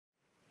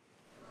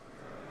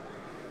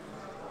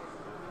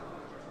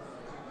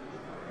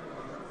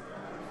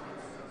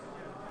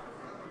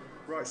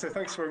Right, so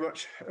thanks very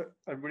much,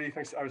 everybody.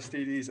 Thanks to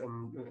Aristides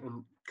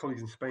and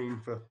colleagues in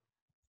Spain for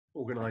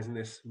organising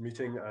this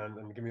meeting and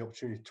giving me the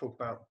opportunity to talk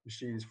about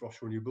machines for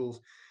offshore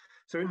renewables.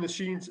 So in the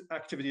machines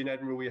activity in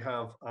Edinburgh, we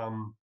have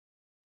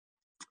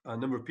a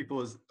number of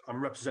people as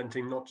I'm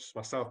representing, not just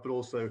myself, but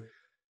also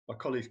my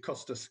colleagues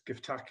Kostas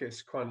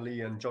Kiprakis, Quan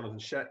Lee and Jonathan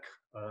Sheck,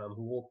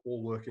 who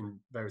all work in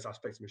various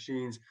aspects of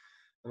machines.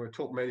 I'm going to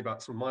talk mainly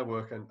about some of my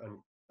work and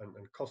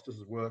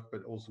Kostas's work,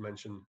 but also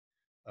mention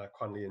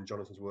Quan Lee and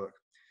Jonathan's work.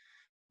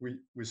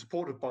 We're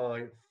supported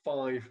by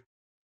 5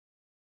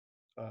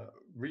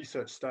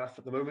 research staff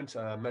at the moment.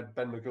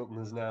 Ben McGilton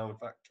has now, in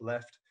fact,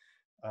 left,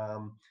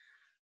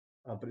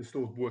 but is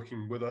still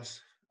working with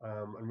us.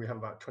 And we have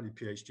about 20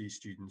 PhD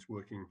students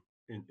working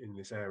in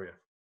this area.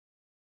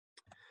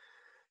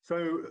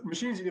 So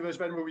machines at the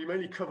University of Edinburgh, we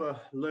mainly cover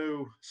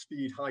low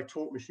speed, high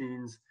torque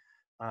machines,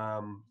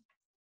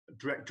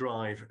 direct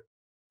drive,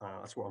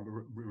 that's what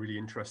I'm really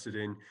interested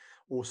in,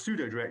 or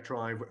pseudo direct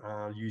drive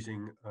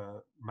using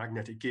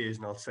magnetic gears,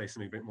 and I'll say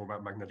something a bit more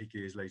about magnetic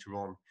gears later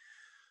on.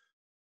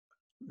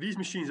 These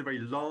machines are very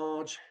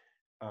large,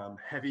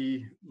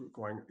 heavy,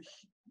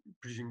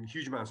 producing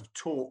huge amounts of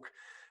torque.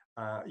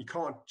 You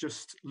can't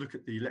just look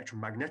at the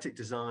electromagnetic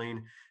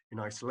design in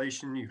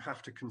isolation. You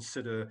have to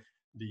consider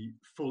the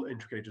full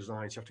integrated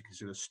designs. You have to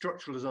consider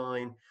structural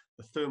design,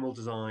 the thermal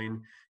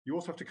design. You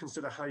also have to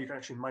consider how you can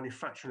actually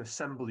manufacture and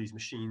assemble these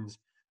machines.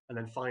 And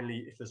then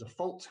finally, if there's a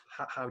fault,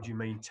 how do you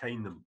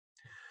maintain them?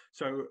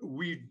 So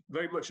we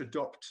very much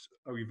adopt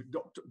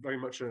very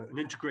much an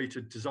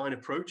integrated design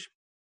approach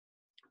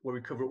where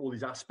we cover all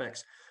these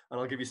aspects. And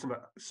I'll give you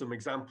some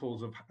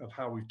examples of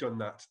how we've done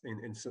that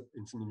in some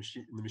of the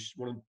machine.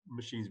 One of the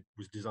machines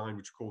was designed,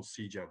 which is called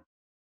CGen.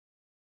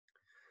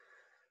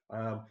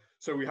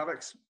 So we have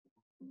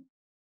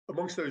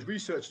amongst those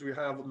researchers we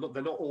have,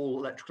 they're not all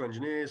electrical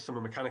engineers. Some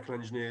are mechanical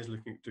engineers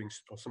looking at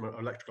or some are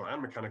electrical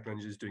and mechanical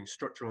engineers doing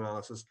structural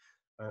analysis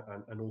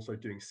and also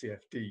doing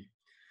CFD.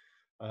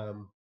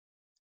 Some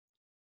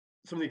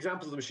of the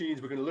examples of the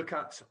machines we're going to look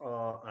at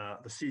are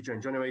the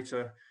CGen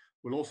generator.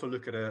 We'll also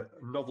look at a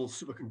novel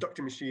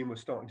superconducting machine we're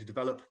starting to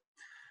develop,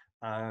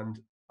 and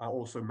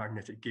also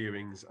magnetic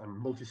gearings and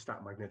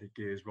multi-stat magnetic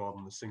gears rather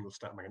than the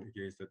single-stat magnetic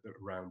gears that are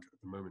around at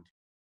the moment.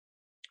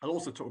 I'll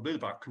also talk a bit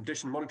about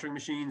condition monitoring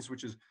machines,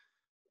 which is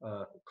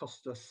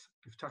Kostas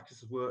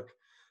Kiprakis' work.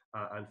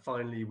 And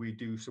finally, we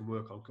do some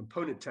work on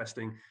component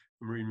testing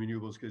for marine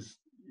renewables, because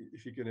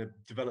if you're going to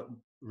develop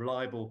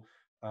reliable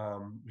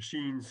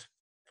machines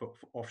for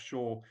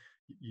offshore,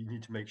 you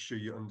need to make sure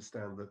you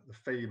understand the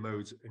failure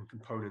modes and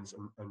components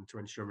and to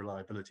ensure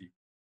reliability.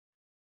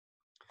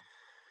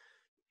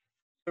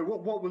 So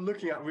what we're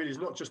looking at really is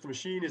not just the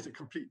machine, is a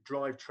complete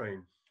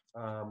drivetrain.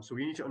 So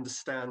we need to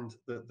understand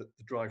the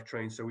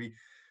drivetrain. So we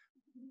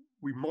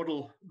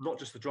model not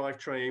just the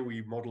drivetrain,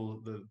 we model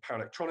the power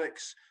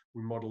electronics,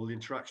 we model the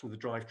interaction of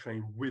the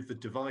drivetrain with the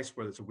device,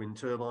 whether it's a wind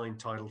turbine,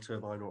 tidal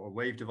turbine, or a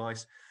wave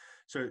device.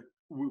 So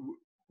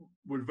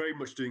we're very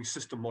much doing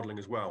system modeling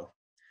as well.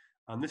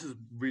 And this is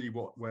really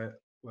where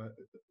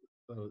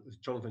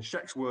Jonathan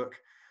Sheck's work,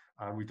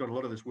 and we've done a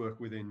lot of this work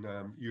within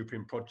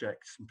European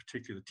projects, in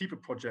particular the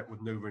TIPA project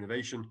with Nova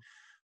Innovation,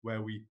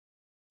 where we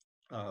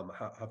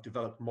have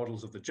developed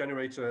models of the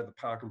generator, the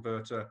power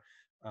converter,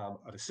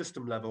 at a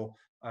system level,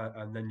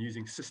 and then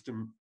using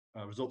system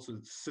results of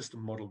the system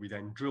model, we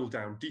then drill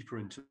down deeper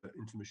into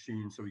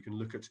machines, so we can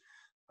look at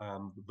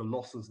the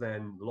losses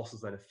then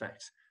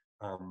affect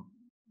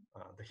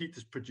the heat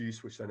that's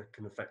produced, which then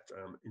can affect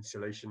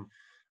insulation.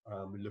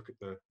 We look at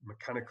the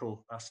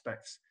mechanical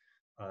aspects,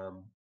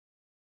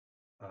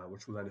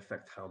 which will then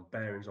affect how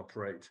bearings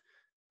operate,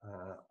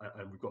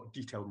 and we've got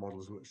detailed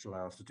models which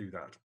allow us to do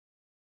that.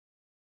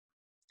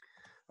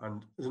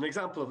 And as an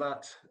example of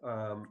that,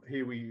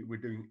 here we're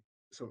doing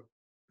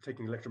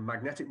taking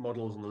electromagnetic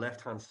models on the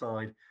left-hand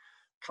side,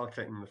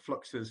 calculating the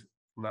fluxes.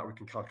 From that, we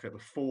can calculate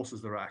the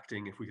forces that are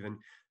acting. If we can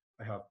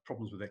have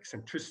problems with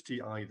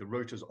eccentricity, i.e. the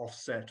rotor's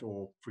offset,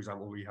 or for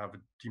example, we have a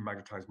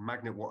demagnetized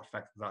magnet, what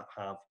effect does that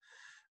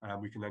have?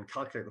 We can then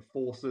calculate the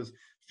forces,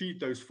 feed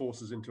those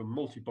forces into a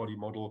multi-body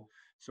model,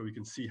 so we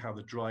can see how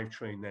the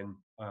drivetrain then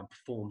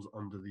performs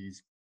under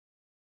these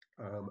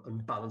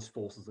unbalanced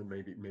forces that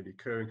may be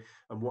occurring,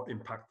 and what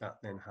impact that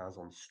then has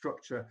on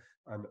structure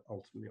and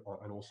ultimately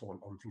and also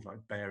on things like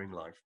bearing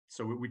life.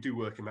 So we do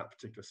work in that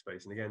particular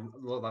space, and again, a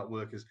lot of that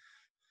work is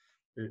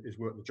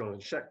work that Jonathan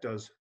Sheck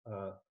does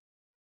at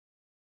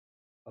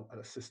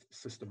a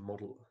system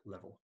model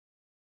level.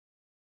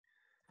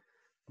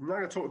 I'm now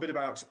going to talk a bit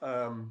about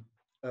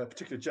a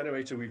particular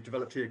generator we've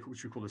developed here,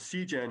 which we call the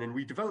CGen, and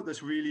we developed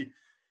this really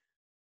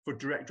for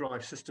direct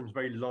drive systems,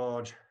 very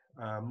large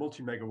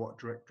multi-megawatt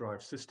direct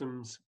drive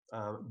systems,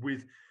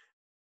 with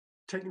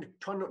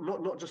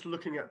not just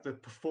looking at the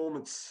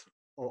performance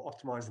or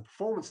optimize the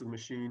performance of the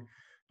machine,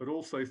 but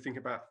also think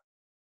about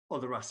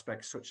other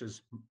aspects such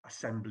as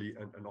assembly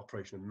and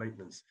operation and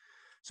maintenance.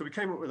 So we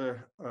came up with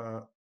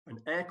an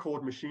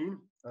air-cored machine.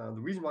 The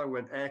reason why we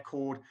went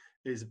air-cored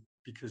is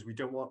because we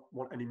don't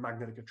want any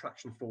magnetic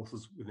attraction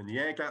forces within the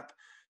air gap.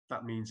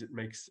 that means it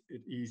makes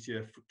it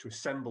easier to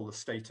assemble the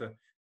stator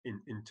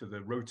into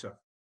the rotor.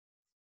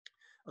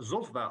 As a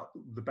result of that,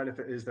 the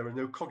benefit is there are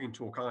no cogging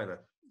torque either.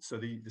 So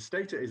the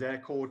stator is air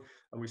cored,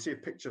 and we see a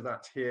picture of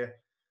that here,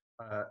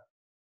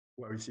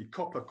 where we see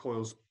copper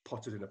coils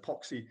potted in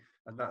epoxy,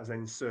 and that is then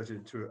inserted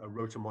into a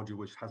rotor module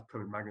which has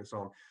permanent magnets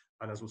on.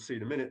 And as we'll see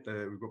in a minute,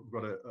 we've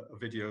got a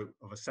video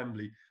of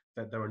assembly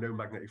that there are no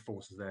magnetic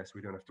forces there, so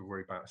we don't have to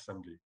worry about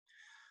assembly.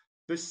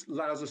 This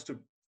allows us to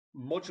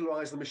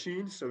modularize the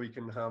machine, so we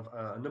can have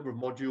a number of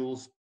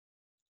modules.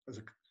 There's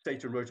a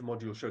stator and rotor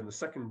module shown in the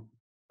second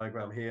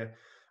diagram here.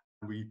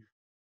 We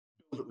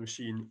build up the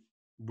machine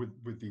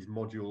with these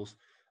modules.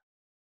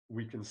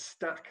 We can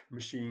stack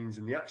machines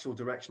in the axial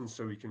direction,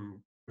 so we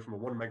can go from a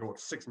 1 megawatt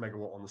to 6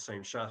 megawatt on the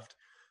same shaft,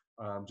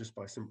 just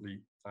by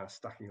simply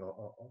stacking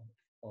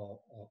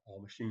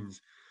our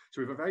machines.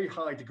 So we have a very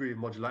high degree of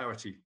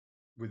modularity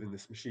within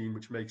this machine,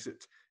 which makes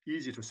it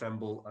easier to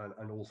assemble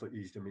and also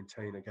easy to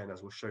maintain, again,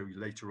 as we'll show you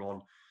later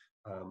on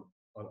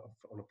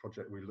a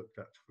project we looked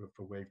at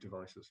for wave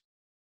devices.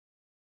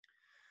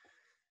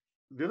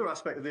 The other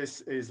aspect of this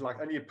is, like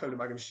any permanent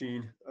magnet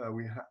machine,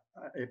 we are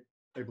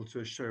able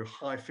to show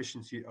high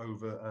efficiency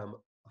over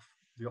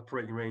the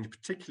operating range,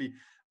 particularly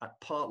at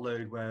part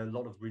load, where a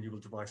lot of renewable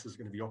devices are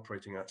going to be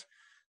operating at,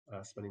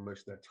 spending most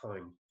of their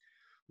time.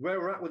 Where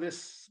we're at with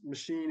this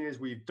machine is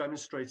we've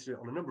demonstrated it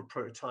on a number of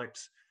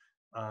prototypes.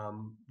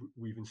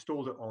 We've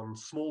installed it on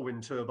small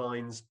wind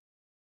turbines.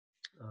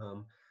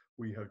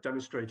 We have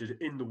demonstrated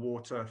it in the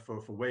water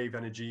for wave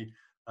energy,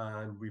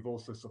 and we've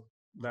also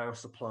now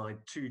supplied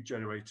 2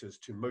 generators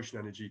to Motion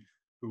Energy,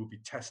 who will be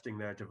testing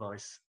their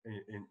device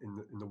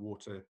in the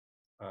water,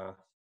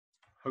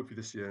 hopefully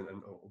this year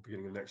or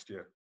beginning of next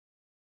year.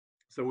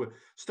 So we're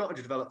starting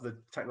to develop the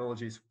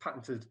technologies,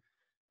 patented,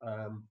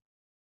 and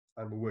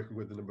we're working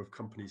with a number of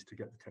companies to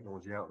get the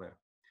technology out there.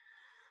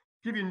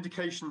 Give you an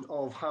indication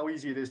of how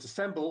easy it is to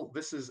assemble.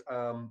 This is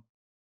a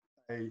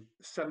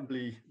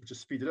assembly, which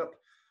is speeded up,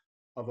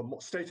 of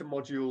a stator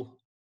module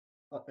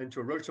into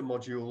a rotor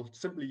module,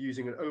 simply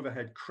using an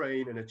overhead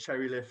crane and a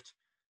cherry lift.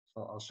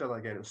 So I'll show that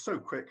again. It was so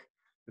quick.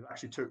 It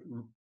actually took,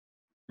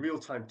 real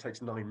time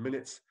takes 9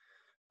 minutes.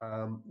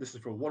 This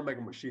is for a 1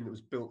 megawatt machine that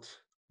was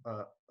built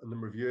a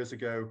number of years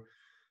ago.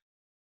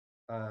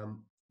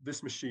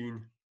 This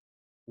machine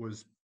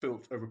was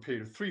built over a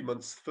period of 3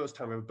 months. First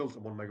time I ever built a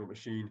 1 megawatt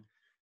machine.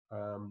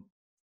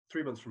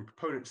 3 months from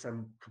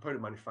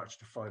component manufacture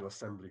to final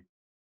assembly.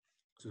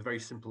 So it's a very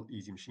simple,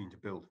 easy machine to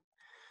build.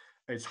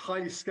 It's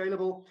highly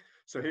scalable.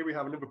 So here we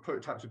have a number of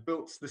prototypes we've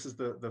built. This is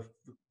the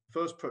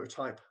first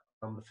prototype,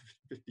 the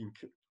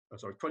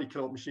 20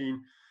 kilowatt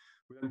machine.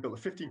 We then built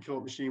a 15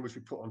 kilowatt machine, which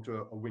we put onto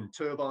a wind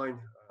turbine.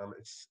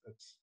 It's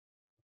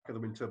the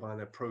wind turbine,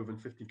 they're proven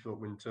 15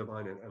 kilowatt wind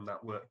turbine, and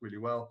that worked really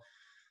well.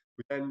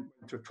 We then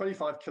went to a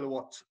 25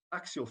 kilowatt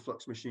axial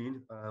flux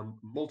machine,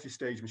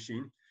 multi-stage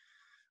machine,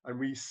 and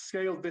we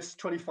scaled this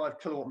 25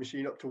 kilowatt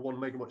machine up to 1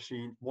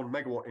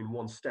 megawatt in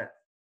one step.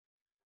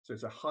 So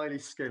it's a highly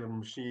scalable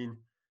machine.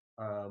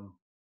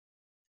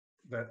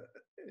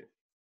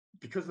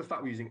 Because of the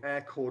fact we're using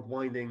air cored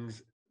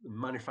windings, the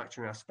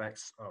manufacturing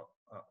aspects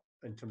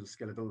in terms of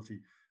scalability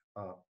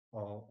are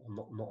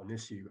not an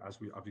issue, as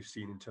we've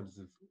seen in terms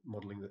of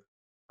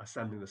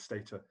assembling the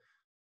stator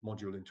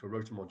module into a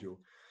rotor module.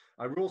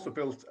 And we also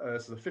built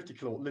so the 50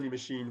 kilowatt linear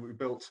machine we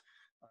built,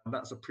 and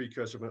that's a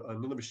precursor of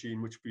another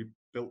machine which we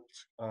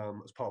built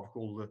as part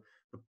of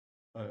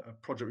a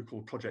project we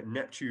call Project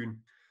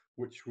Neptune,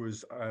 which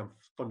was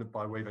funded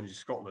by Wave Energy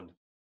Scotland.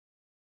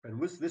 And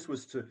this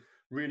was to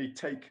really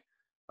take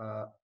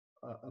a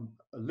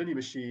linear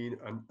machine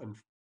and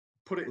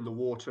put it in the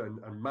water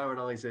and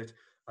marinize it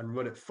and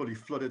run it fully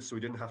flooded, so we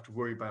didn't have to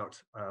worry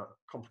about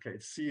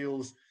complicated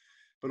seals,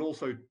 but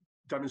also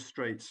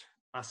demonstrate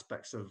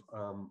aspects of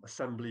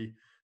assembly,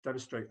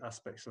 demonstrate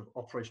aspects of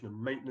operation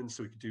and maintenance,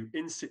 so we could do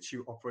in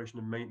situ operation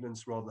and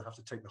maintenance rather than have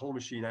to take the whole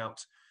machine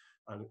out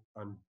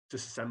and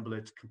disassemble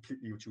it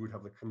completely, which you would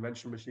have the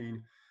conventional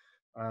machine.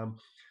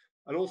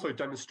 And also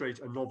demonstrate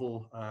a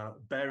novel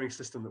bearing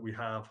system that we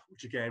have,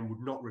 which again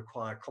would not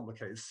require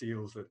complicated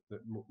seals that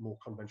more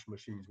conventional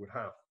machines would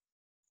have.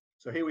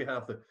 So here we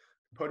have the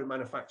component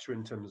manufacturer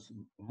in terms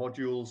of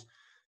modules,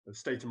 the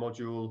stator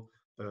module,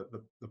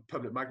 the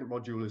permanent magnet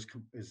module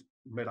is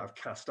made out of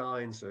cast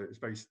iron. So it's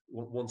very,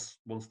 once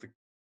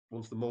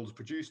the mold is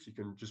produced, you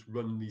can just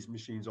run these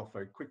machines off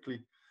very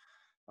quickly.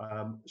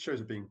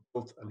 Shows it being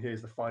built, and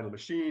here's the final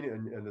machine,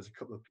 and there's a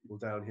couple of people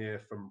down here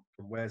from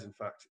Wes, in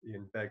fact,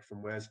 Ian Begg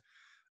from Wes,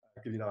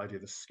 give you an idea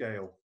of the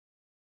scale.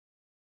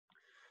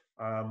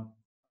 And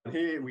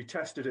here we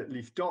tested at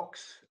Leith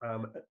Docks.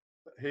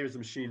 Here's the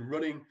machine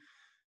running.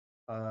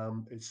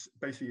 It's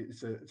basically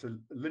it's a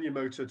linear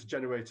motor to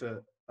generate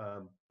a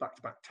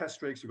back-to-back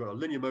test rig. So we've got a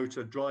linear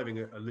motor driving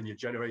a linear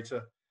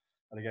generator,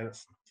 and again,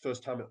 it's the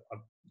first time I've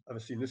ever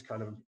seen this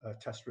kind of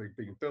test rig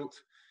being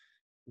built.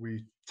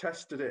 We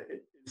tested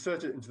it,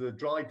 inserted it into the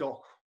dry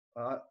dock,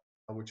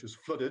 which was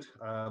flooded,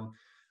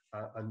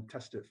 and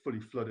tested it fully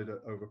flooded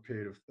over a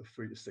period of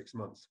 3 to 6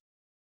 months.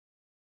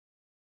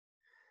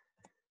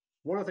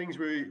 One of the things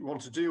we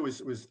wanted to do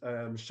was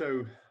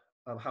show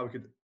how we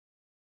could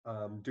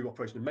do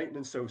operation and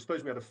maintenance. So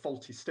suppose we had a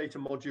faulty stator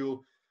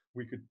module,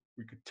 we could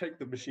take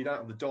the machine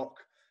out of the dock,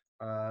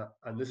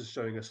 and this is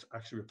showing us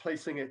actually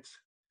replacing it.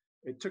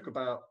 It took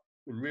about,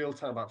 in real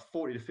time, about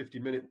 40 to 50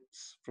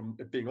 minutes from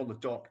it being on the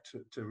dock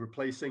to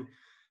replacing.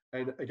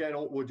 And again,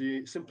 all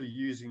we're simply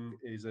using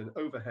is an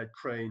overhead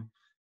crane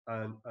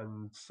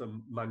and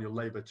some manual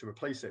labor to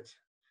replace it.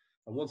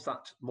 And once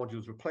that module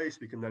is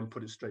replaced, we can then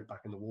put it straight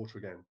back in the water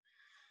again.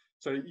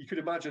 So you could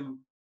imagine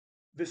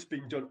this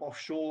being done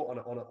offshore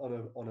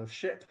on a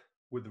ship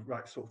with the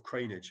right sort of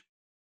craneage.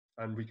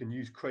 And we can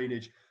use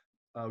craneage,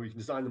 we can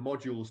design the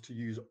modules to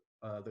use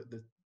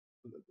the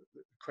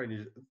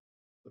craneage,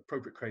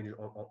 appropriate craneage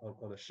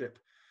on a ship.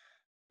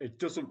 It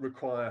doesn't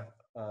require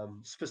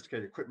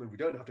sophisticated equipment. We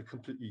don't have to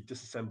completely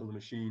disassemble the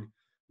machine.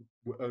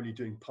 We're only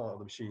doing part of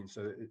the machine,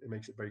 so it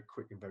makes it very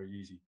quick and very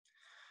easy.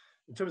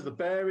 In terms of the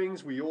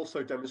bearings, we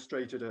also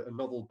demonstrated a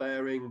novel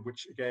bearing,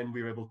 which again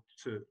we were able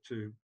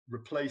to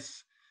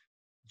replace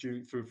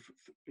in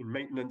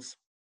maintenance.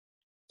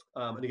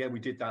 And again, we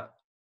did that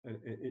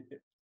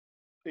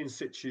in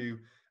situ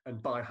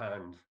and by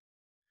hand.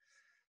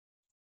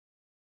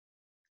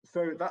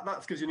 So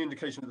that gives you an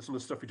indication of some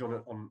of the stuff we've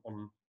done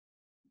on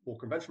more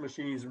conventional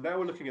machines. And now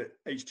we're looking at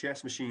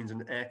HTS machines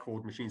and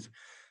air-cooled machines.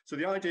 So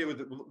the idea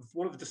with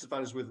one of the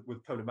disadvantages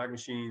with permanent magnet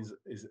machines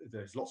is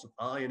there's lots of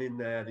iron in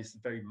there. This is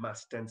very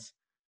mass-dense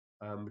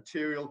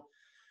material.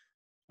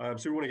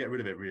 So we want to get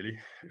rid of it, really,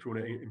 if we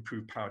want to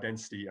improve power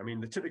density. I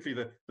mean, typically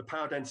the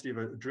power density of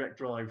a direct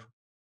drive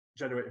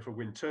generator for a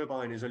wind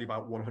turbine is only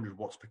about 100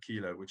 watts per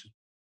kilo, which is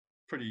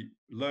pretty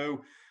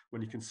low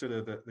when you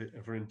consider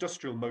that for an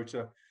industrial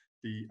motor,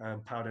 the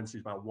power density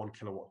is about 1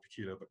 kilowatt per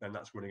kilo, but then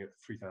that's running at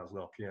 3,000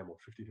 RPM or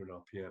 1,500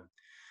 RPM.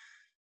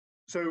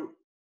 So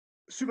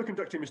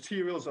superconducting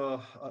materials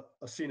are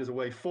seen as a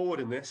way forward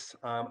in this,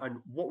 and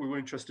what we were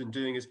interested in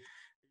doing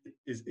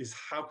is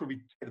how can we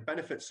get the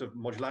benefits of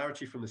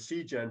modularity from the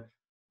C-Gen,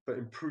 but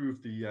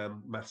improve the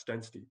mass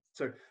density.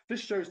 So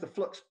this shows the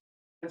flux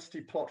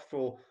density plot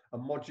for a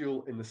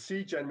module in the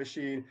C-Gen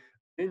machine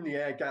in the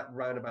air gap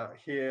round about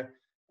here.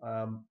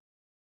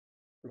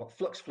 We've got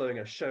flux flowing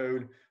as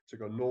shown, so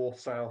go north,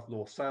 south,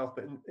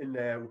 but in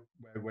there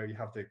where you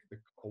have the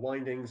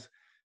windings,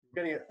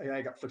 we're getting an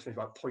air gap flux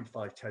density about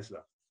 0.5 Tesla.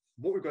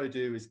 What we've got to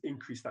do is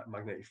increase that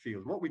magnetic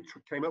field. And what we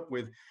came up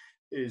with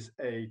is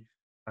a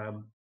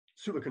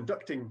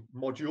superconducting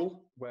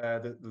module where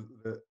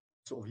the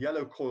sort of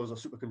yellow coils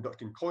are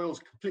superconducting coils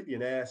completely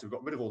in air, so we've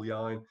got rid of all the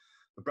iron.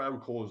 The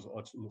brown coils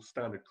are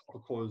standard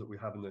copper coils that we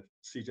have in the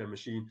C-Gen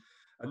machine.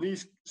 And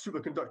these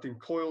superconducting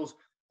coils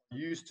are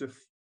used to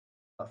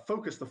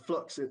focus the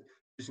flux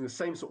using the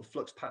same sort of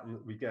flux pattern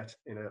that we get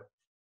in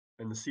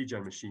the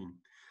C-Gen machine.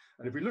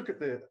 And if we look at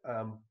the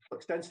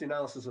flux density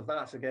analysis of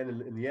that, again,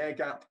 in the air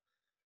gap,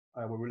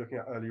 where we're looking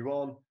at earlier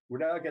on, we're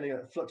now getting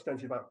a flux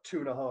density of about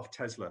 2.5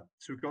 Tesla.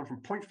 So we've gone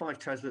from 0.5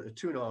 Tesla to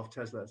 2.5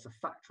 Tesla. It's a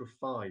factor of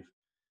 5.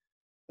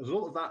 As a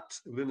result of that,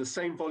 within the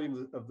same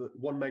volume of the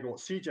 1 megawatt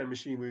C-Gen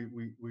machine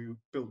we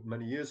built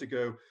many years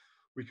ago,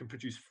 we can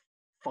produce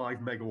 5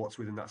 megawatts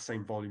within that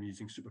same volume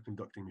using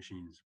superconducting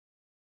machines.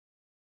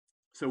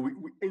 So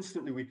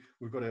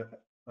we've got a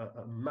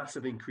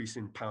massive increase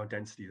in power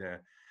density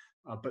there.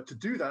 But to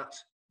do that,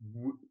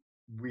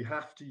 we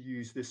have to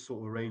use this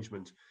sort of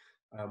arrangement.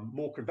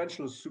 More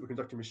conventional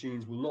superconducting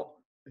machines will not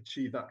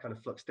achieve that kind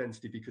of flux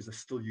density because they're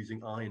still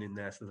using iron in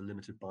there, so they're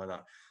limited by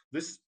that.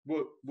 This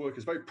work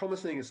is very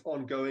promising, it's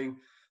ongoing,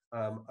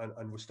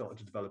 and we're starting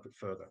to develop it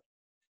further.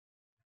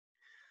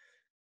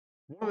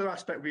 One other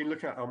aspect we've been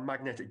looking at are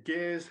magnetic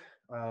gears.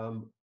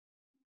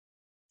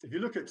 If you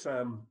look at,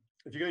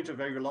 if you're going to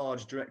very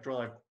large direct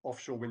drive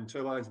offshore wind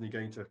turbines and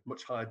you're going to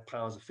much higher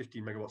powers of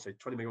 15 megawatts, say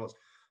 20 megawatts,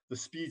 the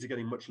speeds are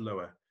getting much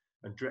lower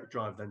and direct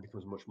drive then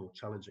becomes much more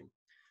challenging.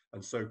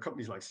 And so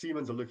companies like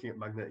Siemens are looking at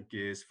magnetic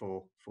gears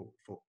for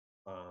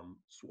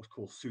what's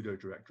called pseudo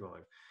direct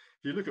drive.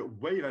 If you look at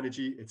wave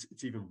energy,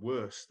 it's even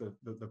worse.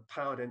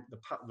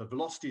 The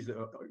velocities that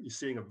you're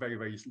seeing are very,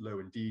 very low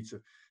indeed. So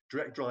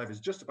direct drive is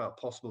just about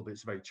possible, but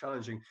it's very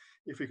challenging.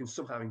 If we can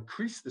somehow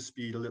increase the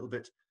speed a little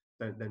bit,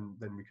 then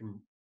we can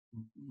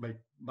make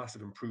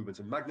massive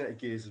improvements. And magnetic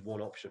gears is one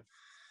option.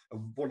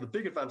 And one of the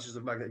big advantages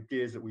of magnetic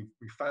gears that we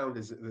found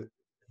is that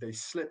they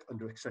slip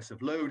under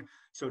excessive load.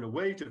 So in a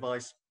wave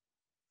device,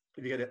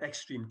 if you get an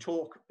extreme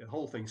torque, the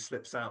whole thing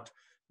slips out.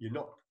 You're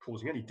not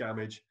causing any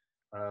damage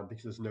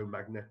because there's no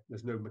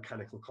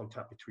mechanical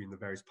contact between the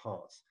various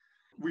parts.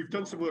 We've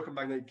done some work on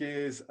magnetic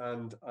gears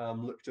and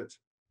looked at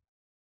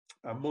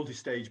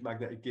multi-stage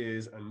magnetic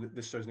gears, and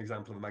this shows an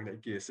example of a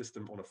magnetic gear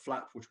system on a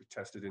flap, which we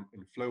tested in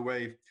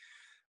FlowWave.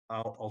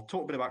 I'll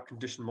talk a bit about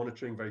condition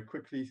monitoring very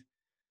quickly.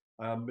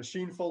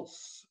 Machine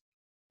faults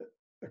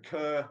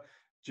occur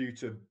due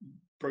to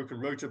broken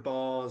rotor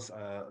bars,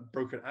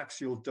 broken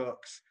axial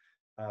ducts,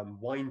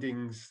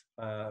 windings,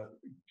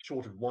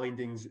 shorted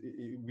windings.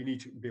 We need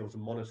to be able to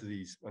monitor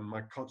these. And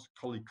my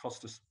colleague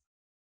Kostas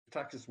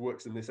Kiprakis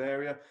works in this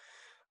area.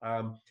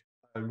 And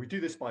we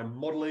do this by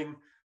modeling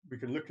we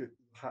can look at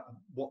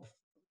what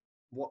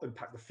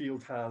impact the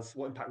field has,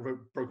 what impact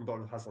broken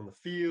bottom has on the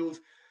field.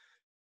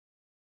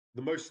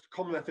 The most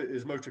common method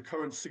is motor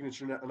current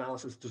signature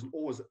analysis. Doesn't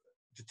always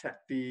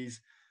detect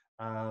these,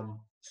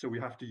 so we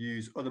have to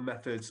use other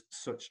methods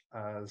such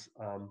as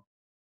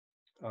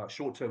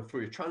short-term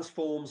Fourier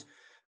transforms,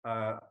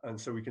 and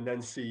so we can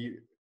then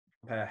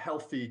compare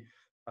healthy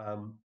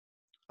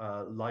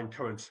line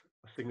current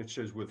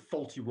signatures with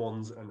faulty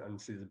ones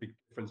and see the big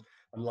difference.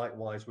 And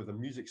likewise with a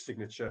music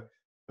signature,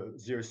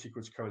 zero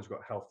sequence currents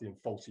got healthy and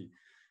faulty.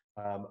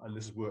 And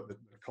this is work that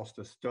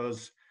Costas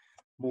does.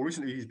 More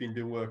recently, he's been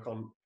doing work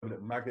on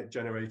permanent magnet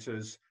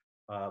generators,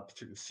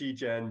 particularly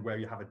CGen, where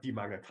you have a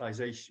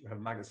demagnetization, you have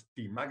magnets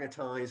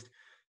demagnetized.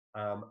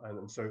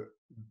 And so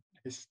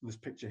this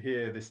picture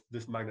here,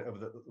 this magnet on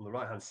the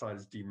right-hand side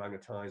is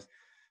demagnetized.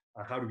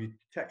 How do we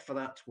detect for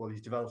that? Well,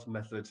 he's developed a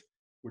method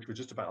which we're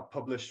just about to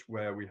publish,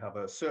 where we have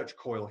a search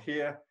coil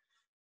here,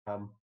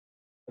 and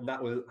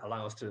that will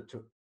allow us to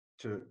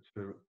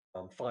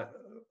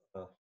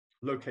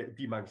locate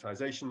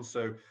demagnetization.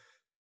 So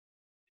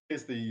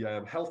here's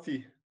the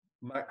healthy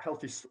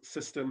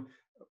system,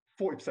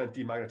 40%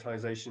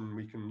 demagnetization.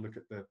 We can look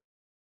at the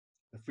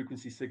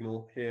frequency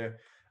signal here,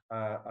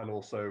 and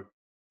also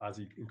as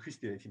you increase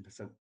the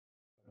 18%,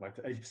 like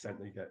to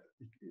 80%, you get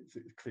it's a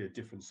clear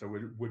difference. So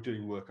we're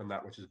doing work on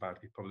that, which is about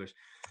to be published.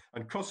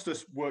 And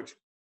Costas worked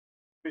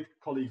with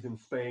colleagues in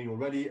Spain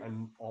already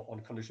and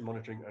on condition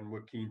monitoring, and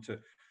we're keen to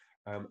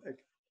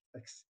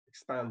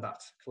expand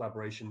that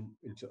collaboration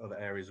into other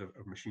areas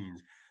of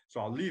machines. So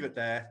I'll leave it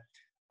there,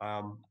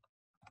 and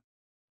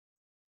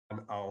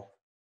I'll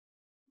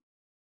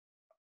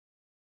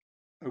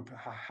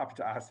happy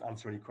to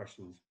answer any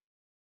questions.